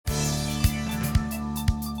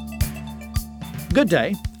Good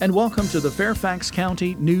day, and welcome to the Fairfax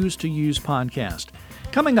County News to Use podcast.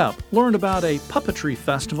 Coming up, learn about a puppetry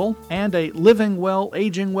festival and a Living Well,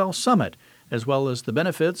 Aging Well summit, as well as the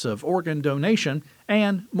benefits of organ donation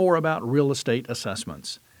and more about real estate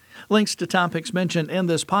assessments. Links to topics mentioned in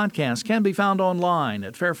this podcast can be found online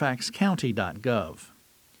at fairfaxcounty.gov.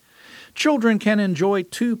 Children can enjoy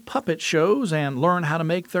 2 puppet shows and learn how to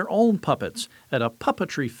make their own puppets at a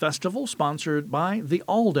puppetry festival sponsored by the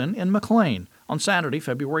Alden in McLean on Saturday,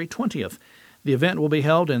 February 20th. The event will be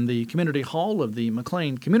held in the Community Hall of the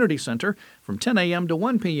McLean Community Center from 10 a.m. to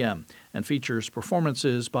 1 p.m. and features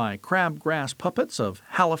performances by Crabgrass Puppets of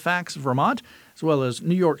Halifax, Vermont, as well as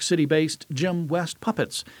New York City-based Jim West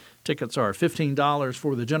Puppets. Tickets are $15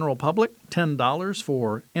 for the general public, $10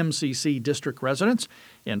 for MCC district residents.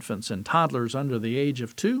 Infants and toddlers under the age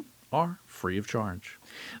of 2 are free of charge.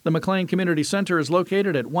 The McLean Community Center is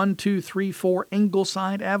located at 1234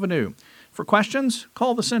 Ingleside Avenue. For questions,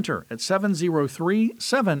 call the center at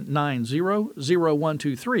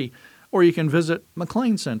 703-790-0123, or you can visit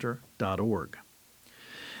mcleancenter.org.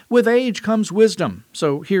 With age comes wisdom,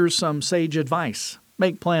 so here's some sage advice.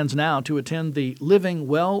 Make plans now to attend the Living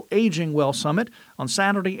Well, Aging Well Summit on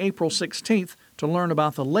Saturday, April 16th to learn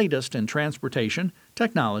about the latest in transportation,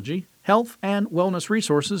 technology, health, and wellness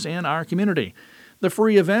resources in our community. The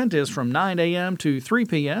free event is from 9 a.m. to 3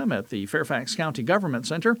 p.m. at the Fairfax County Government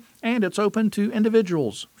Center, and it's open to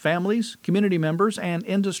individuals, families, community members, and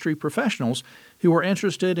industry professionals who are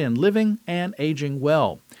interested in living and aging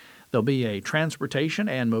well. There'll be a transportation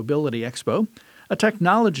and mobility expo, a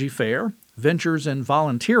technology fair, ventures in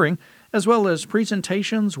volunteering, as well as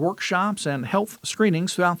presentations, workshops, and health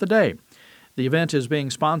screenings throughout the day. The event is being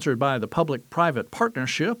sponsored by the Public-Private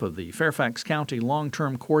Partnership of the Fairfax County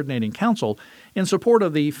Long-Term Coordinating Council in support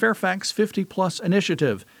of the Fairfax 50+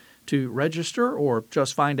 initiative. To register or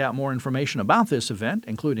just find out more information about this event,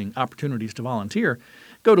 including opportunities to volunteer,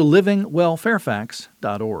 go to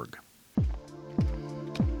livingwellfairfax.org.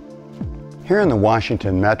 Here in the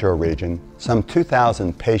Washington metro region, some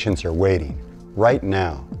 2,000 patients are waiting right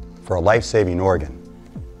now for a life-saving organ.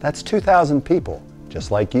 That's 2,000 people,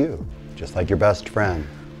 just like you, just like your best friend,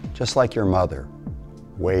 just like your mother,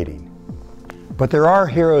 waiting. But there are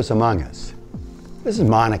heroes among us. This is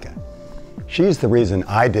Monica. She's the reason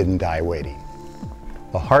I didn't die waiting.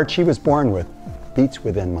 The heart she was born with beats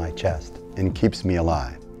within my chest and keeps me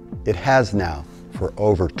alive. It has now for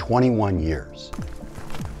over 21 years.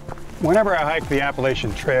 Whenever I hike the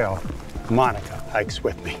Appalachian Trail, Monica hikes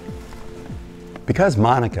with me. Because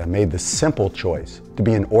Monica made the simple choice to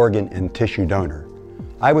be an organ and tissue donor,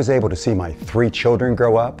 I was able to see my 3 children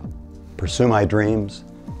grow up, pursue my dreams,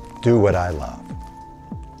 do what I love.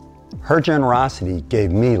 Her generosity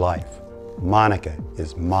gave me life. Monica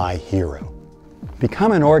is my hero.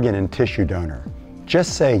 Become an organ and tissue donor.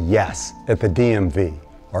 Just say yes at the DMV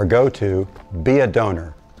or go to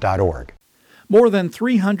beadonor.org. More than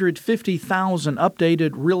 350,000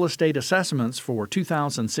 updated real estate assessments for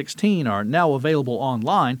 2016 are now available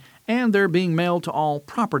online, and they're being mailed to all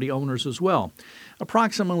property owners as well.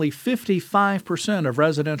 Approximately 55% of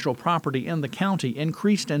residential property in the county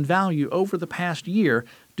increased in value over the past year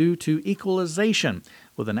due to equalization,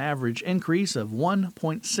 with an average increase of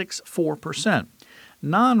 1.64%.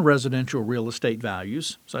 Non-residential real estate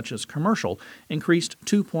values, such as commercial, increased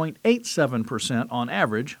 2.87% on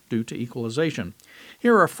average due to equalization.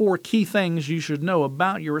 Here are 4 key things you should know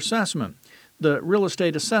about your assessment. The real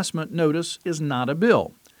estate assessment notice is not a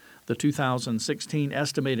bill. The 2016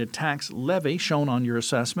 estimated tax levy shown on your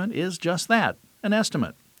assessment is just that, an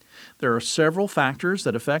estimate. There are several factors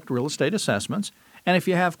that affect real estate assessments, and if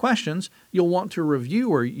you have questions, you'll want to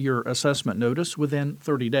review your assessment notice within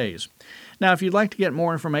 30 days. Now, if you'd like to get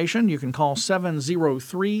more information, you can call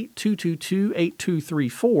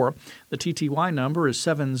 703-222-8234. The TTY number is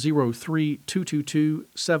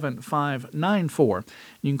 703-222-7594.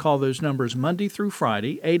 You can call those numbers Monday through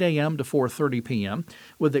Friday, 8 a.m. to 4:30 p.m.,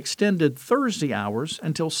 with extended Thursday hours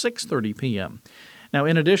until 6:30 p.m. Now,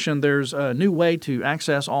 in addition, there's a new way to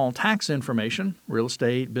access all tax information, real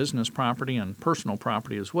estate, business property, and personal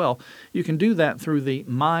property as well. You can do that through the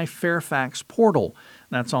My Fairfax portal.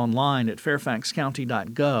 That's online at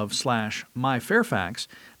fairfaxcounty.gov/myfairfax.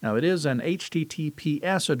 Now, it is an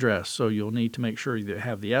HTTPS address, so you'll need to make sure you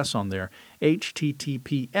have the S on there,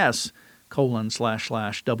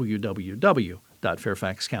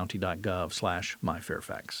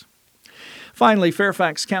 https://www.fairfaxcounty.gov/myfairfax. Finally,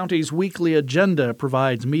 Fairfax County's weekly agenda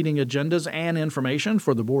provides meeting agendas and information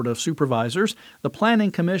for the Board of Supervisors, the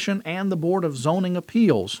Planning Commission, and the Board of Zoning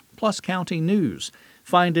Appeals, plus county news.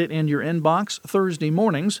 Find it in your inbox Thursday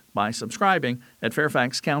mornings by subscribing at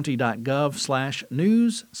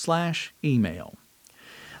fairfaxcounty.gov/news/email.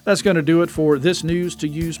 That's going to do it for this News to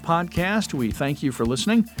Use podcast. We thank you for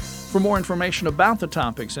listening. For more information about the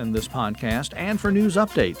topics in this podcast and for news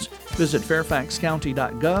updates, visit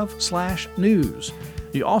fairfaxcounty.gov/news.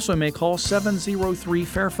 You also may call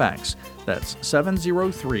 703-FAIRFAX. That's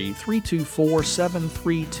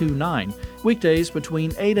 703-324-7329, weekdays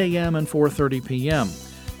between 8 a.m. and 4:30 p.m.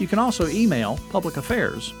 You can also email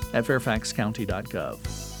publicaffairs@fairfaxcounty.gov.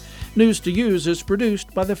 News to Use is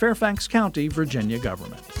produced by the Fairfax County, Virginia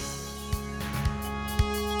government.